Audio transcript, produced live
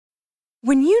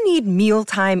When you need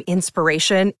mealtime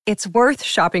inspiration, it's worth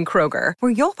shopping Kroger,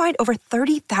 where you'll find over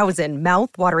 30,000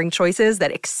 mouth-watering choices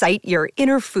that excite your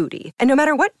inner foodie. And no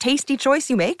matter what tasty choice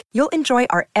you make, you'll enjoy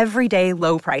our everyday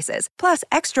low prices, plus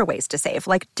extra ways to save,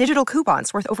 like digital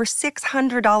coupons worth over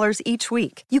 $600 each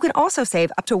week. You can also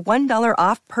save up to $1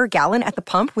 off per gallon at the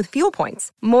pump with fuel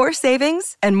points. More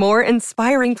savings and more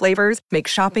inspiring flavors make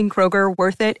shopping Kroger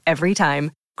worth it every time.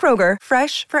 Kroger,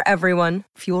 fresh for everyone.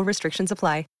 Fuel restrictions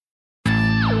apply.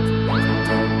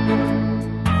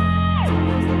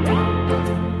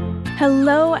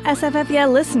 Hello,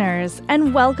 SFF listeners,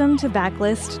 and welcome to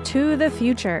Backlist to the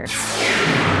Future,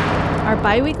 our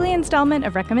bi-weekly installment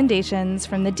of recommendations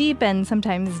from the deep and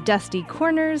sometimes dusty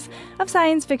corners of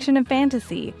science fiction and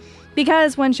fantasy,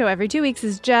 because one show every 2 weeks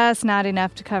is just not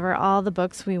enough to cover all the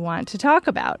books we want to talk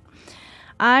about.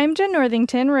 I'm Jen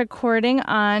Northington, recording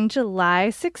on July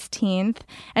 16th,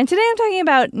 and today I'm talking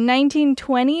about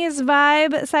 1920s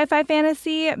vibe sci-fi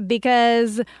fantasy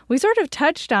because we sort of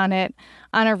touched on it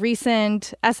on a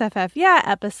recent SFF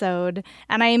episode,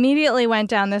 and I immediately went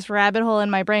down this rabbit hole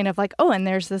in my brain of like, oh, and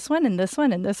there's this one, and this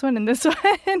one, and this one, and this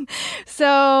one.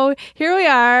 So here we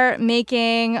are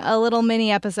making a little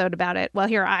mini episode about it. Well,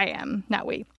 here I am, not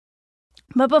we.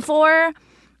 But before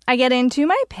I get into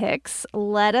my picks,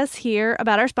 let us hear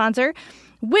about our sponsor,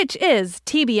 which is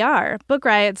TBR, Book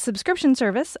Riot's subscription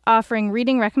service offering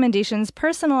reading recommendations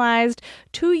personalized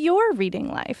to your reading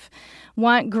life.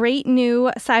 Want great new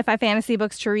sci-fi fantasy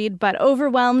books to read, but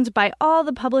overwhelmed by all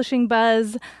the publishing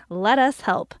buzz? Let us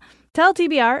help. Tell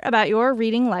TBR about your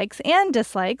reading likes and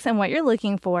dislikes and what you're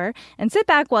looking for, and sit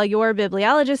back while your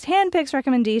bibliologist handpicks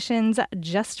recommendations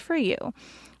just for you.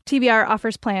 TBR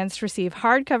offers plans to receive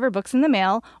hardcover books in the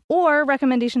mail or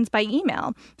recommendations by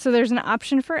email, so there's an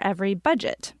option for every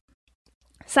budget.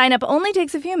 Sign up only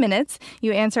takes a few minutes.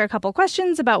 You answer a couple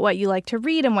questions about what you like to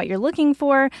read and what you're looking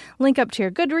for, link up to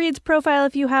your Goodreads profile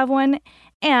if you have one,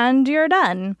 and you're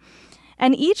done.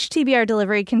 And each TBR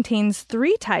delivery contains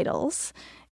 3 titles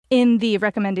in the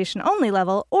recommendation-only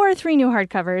level or 3 new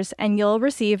hardcovers, and you'll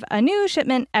receive a new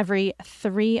shipment every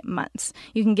 3 months.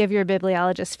 You can give your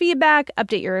bibliologist feedback,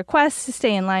 update your requests to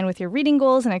stay in line with your reading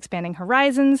goals and expanding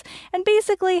horizons, and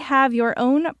basically have your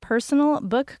own personal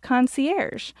book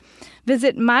concierge.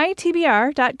 Visit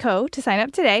mytbr.co to sign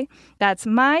up today. That's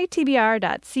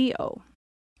mytbr.co.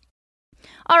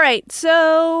 All right,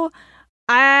 so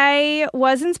I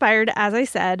was inspired, as I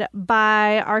said,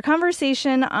 by our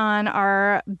conversation on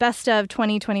our Best of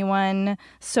 2021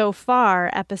 So Far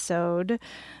episode,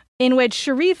 in which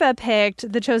Sharifa picked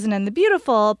The Chosen and the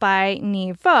Beautiful by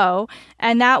Neve Vo,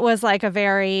 and that was like a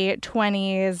very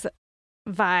 20s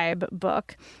vibe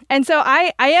book. And so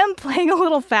I am playing a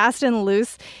little fast and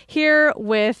loose here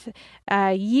with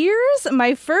years.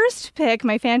 My first pick,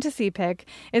 my fantasy pick,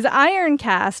 is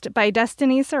Ironcast by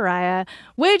Destiny Soraya,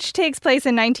 which takes place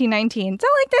in 1919. So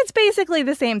like that's basically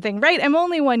the same thing, right? I'm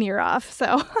only 1 year off,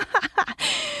 so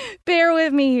bear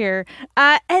with me here.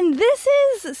 And this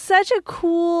is such a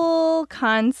cool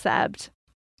concept.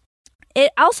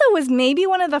 It also was maybe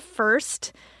one of the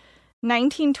first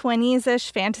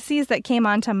 1920s-ish fantasies that came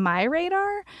onto my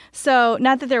radar. So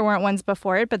not that there weren't ones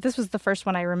before it, but this was the first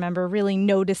one I remember really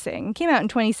noticing. It came out in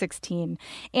 2016.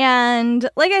 And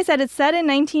like I said, it's set in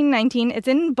 1919. It's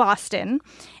in Boston.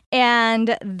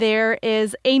 And there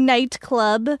is a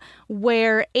nightclub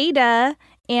where Ada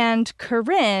and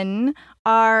Corinne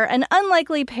are an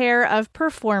unlikely pair of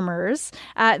performers.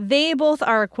 They both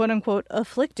are quote-unquote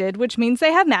afflicted, which means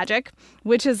they have magic,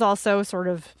 which is also sort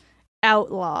of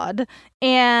outlawed.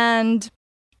 And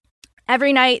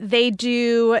every night they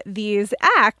do these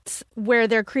acts where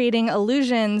they're creating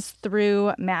illusions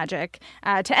through magic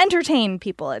to entertain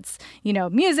people. It's, you know,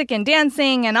 music and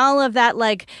dancing and all of that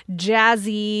like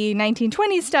jazzy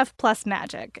 1920s stuff plus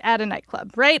magic at a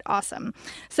nightclub, right? Awesome.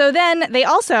 So then they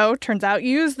also, turns out,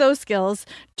 use those skills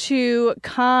to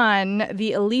con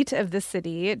the elite of the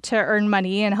city to earn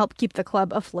money and help keep the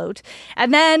club afloat.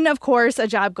 And then, of course, a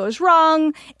job goes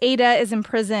wrong. Ada is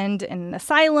imprisoned in an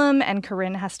asylum and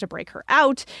Corinne has to break her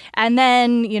out. And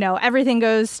then, you know, everything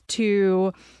goes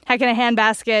to heck in a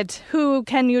handbasket. Who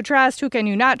can you trust? Who can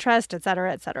you not trust? Et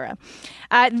cetera, et cetera.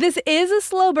 This is a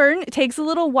slow burn. It takes a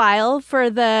little while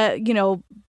for the, you know,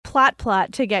 plot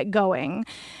to get going.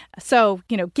 So,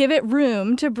 you know, give it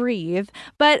room to breathe.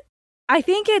 But I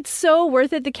think it's so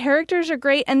worth it. The characters are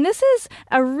great. And this is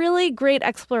a really great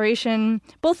exploration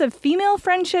both of female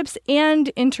friendships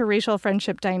and interracial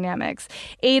friendship dynamics.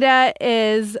 Ada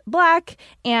is Black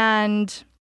and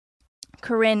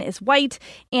Corinne is white.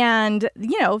 And,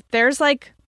 you know, there's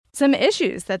like some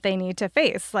issues that they need to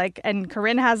face. And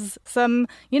Corinne has some,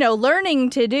 learning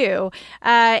to do.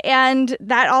 And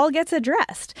that all gets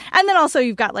addressed. And then also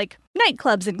you've got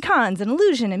nightclubs and cons and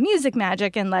illusion and music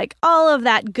magic and all of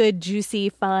that good, juicy,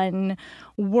 fun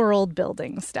world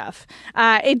building stuff.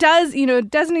 It does,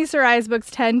 Destiny Soraya books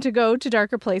tend to go to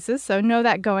darker places, so know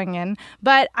that going in.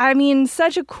 But I mean,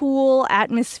 such a cool,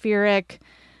 atmospheric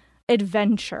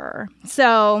adventure.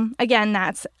 So again,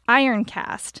 that's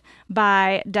Ironcast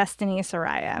by Destiny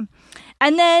Soraya.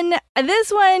 And then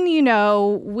this one,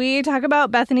 we talk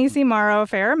about Bethany C. Morrow a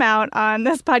fair amount on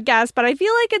this podcast, but I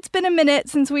feel like it's been a minute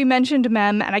since we mentioned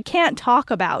Mem, and I can't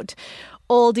talk about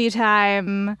oldie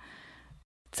time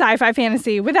sci-fi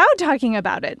fantasy without talking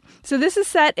about it. So this is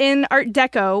set in Art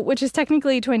Deco, which is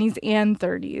technically 20s and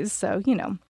 30s. So,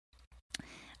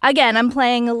 again, I'm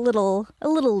playing a little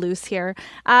loose here.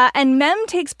 And Mem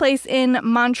takes place in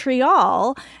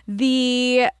Montreal.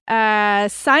 The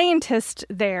scientist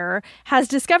there has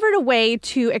discovered a way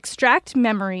to extract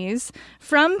memories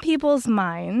from people's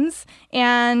minds.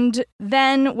 And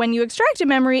then when you extract a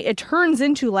memory, it turns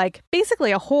into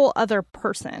basically a whole other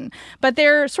person. But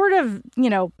they're sort of,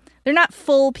 they're not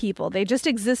full people. They just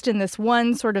exist in this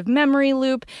one sort of memory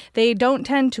loop. They don't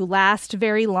tend to last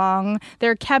very long.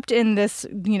 They're kept in this,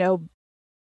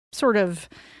 sort of,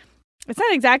 it's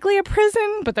not exactly a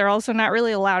prison, but they're also not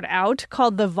really allowed out,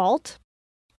 called the Vault.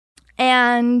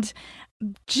 And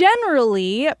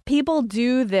generally, people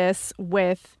do this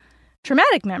with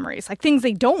traumatic memories, things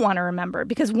they don't want to remember,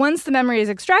 because once the memory is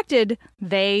extracted,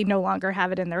 they no longer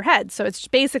have it in their head. So it's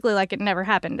basically like it never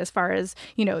happened as far as,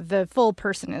 the full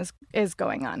person is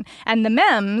going on. And the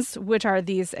mems, which are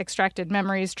these extracted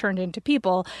memories turned into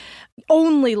people,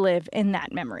 only live in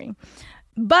that memory.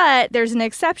 But there's an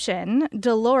exception,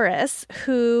 Dolores,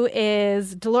 who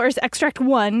is Dolores Extract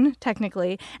 1,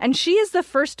 technically, and she is the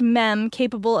first mem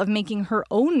capable of making her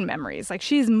own memories.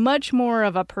 She's much more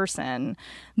of a person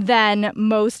than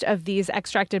most of these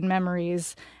extracted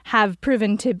memories have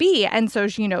proven to be. And so,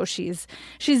 she's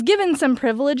given some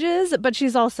privileges, but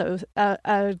she's also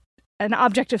an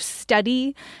object of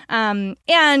study. And,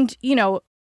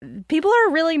 people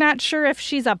are really not sure if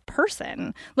she's a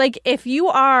person. If you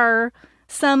are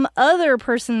some other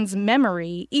person's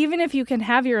memory, even if you can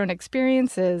have your own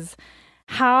experiences,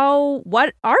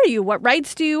 what are you? What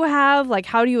rights do you have?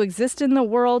 How do you exist in the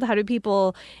world? How do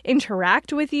people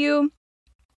interact with you?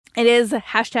 It is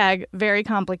 #very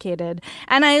complicated.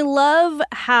 And I love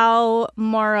how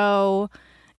Morrow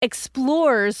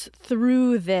explores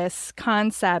through this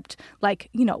concept,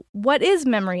 what is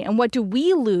memory and what do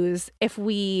we lose if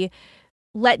we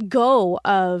let go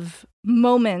of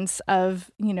moments of,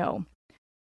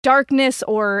 darkness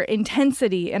or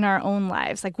intensity in our own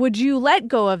lives? Would you let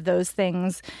go of those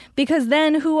things? Because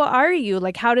then who are you?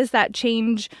 How does that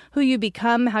change who you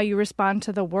become, how you respond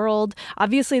to the world?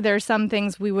 Obviously, there are some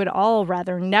things we would all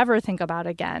rather never think about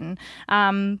again.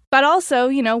 But also,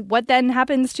 what then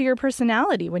happens to your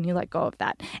personality when you let go of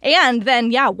that? And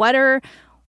then,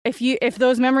 if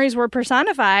those memories were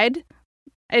personified,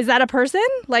 is that a person?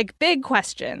 Big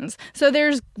questions. So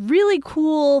there's really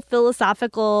cool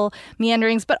philosophical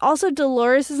meanderings, but also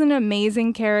Dolores is an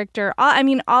amazing character.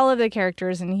 All of the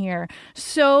characters in here,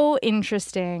 so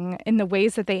interesting in the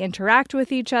ways that they interact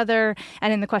with each other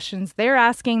and in the questions they're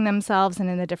asking themselves and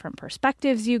in the different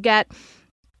perspectives you get.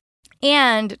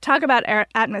 And talk about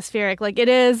atmospheric. It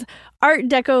is Art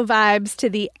Deco vibes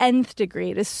to the nth degree.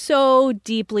 It is so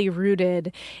deeply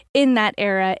rooted in that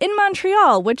era in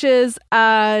Montreal, which is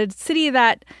a city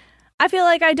that I feel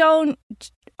like I don't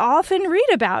often read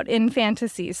about in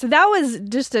fantasy. So that was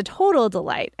just a total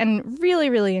delight and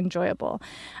really, really enjoyable.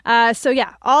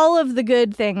 All of the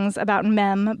good things about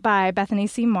Mem by Bethany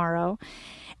C. Morrow.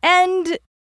 And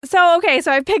so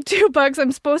I picked 2 books.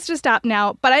 I'm supposed to stop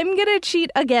now, but I'm going to cheat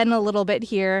again a little bit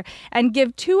here and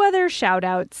give 2 other shout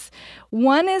outs.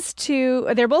 One is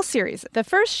they're both series. The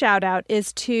first shout out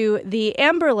is to the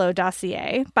Amberlow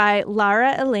Dossier by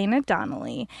Lara Elena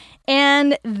Donnelly.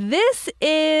 And this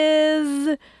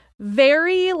is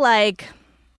very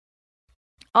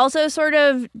also sort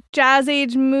of Jazz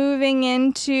Age moving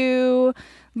into,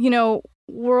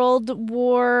 World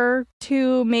War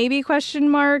II, maybe ?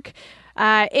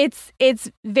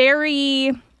 It's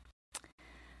very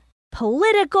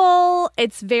political.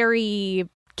 It's very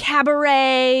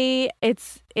cabaret.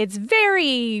 It's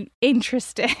very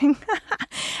interesting.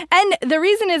 And the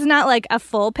reason it's not like a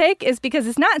full pick is because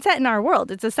it's not set in our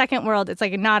world. It's a second world. It's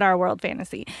like not our world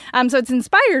fantasy. So it's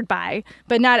inspired by,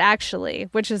 but not actually,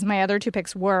 which is my other 2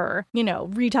 picks were,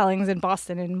 retellings in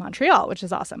Boston and Montreal, which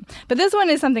is awesome. But this one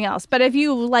is something else. But if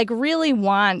you like really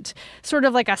want sort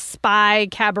of like a spy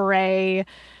cabaret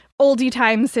oldie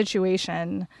time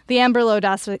situation, the Amber Lowe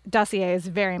dossier is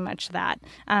very much that.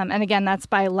 And again, that's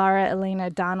by Lara Elena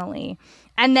Donnelly.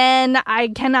 And then I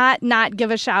cannot not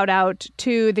give a shout out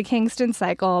to The Kingston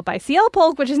Cycle by C.L.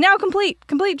 Polk, which is now complete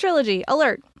trilogy.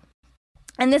 Alert.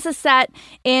 And this is set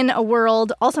in a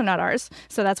world, also not ours,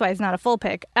 so that's why it's not a full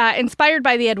pick, inspired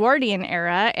by the Edwardian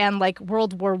era and like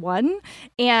World War I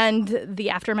and the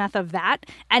aftermath of that.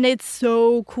 And it's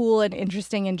so cool and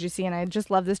interesting and juicy, and I just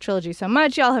love this trilogy so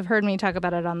much. Y'all have heard me talk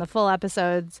about it on the full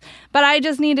episodes, but I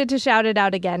just needed to shout it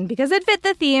out again because it fit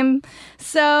the theme.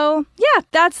 So yeah,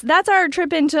 that's our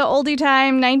trip into oldie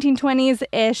time,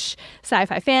 1920s-ish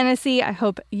sci-fi fantasy. I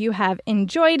hope you have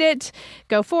enjoyed it.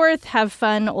 Go forth, have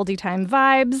fun, oldie time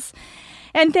vibes.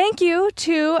 And thank you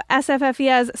to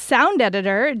SFFEA's sound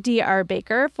editor, D.R.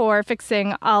 Baker, for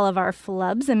fixing all of our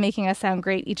flubs and making us sound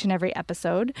great each and every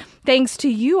episode. Thanks to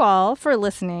you all for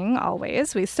listening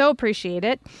always. We so appreciate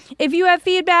it. If you have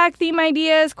feedback, theme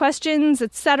ideas, questions,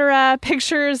 etc.,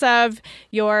 pictures of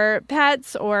your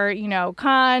pets or,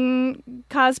 con,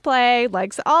 cosplay,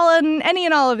 likes, any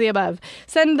and all of the above,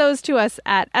 send those to us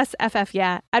at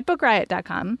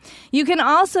sffyeah@bookriot.com. You can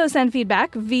also send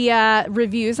feedback via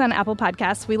reviews on Apple Podcasts.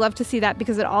 We love to see that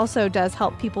because it also does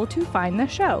help people to find the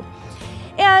show.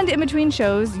 And in between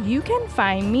shows, you can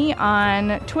find me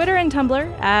on Twitter and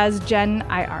Tumblr as Jen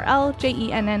IRL,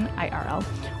 JENNIRL.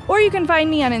 Or you can find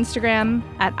me on Instagram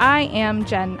at I am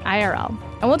Jen IRL.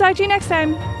 And we'll talk to you next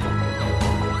time.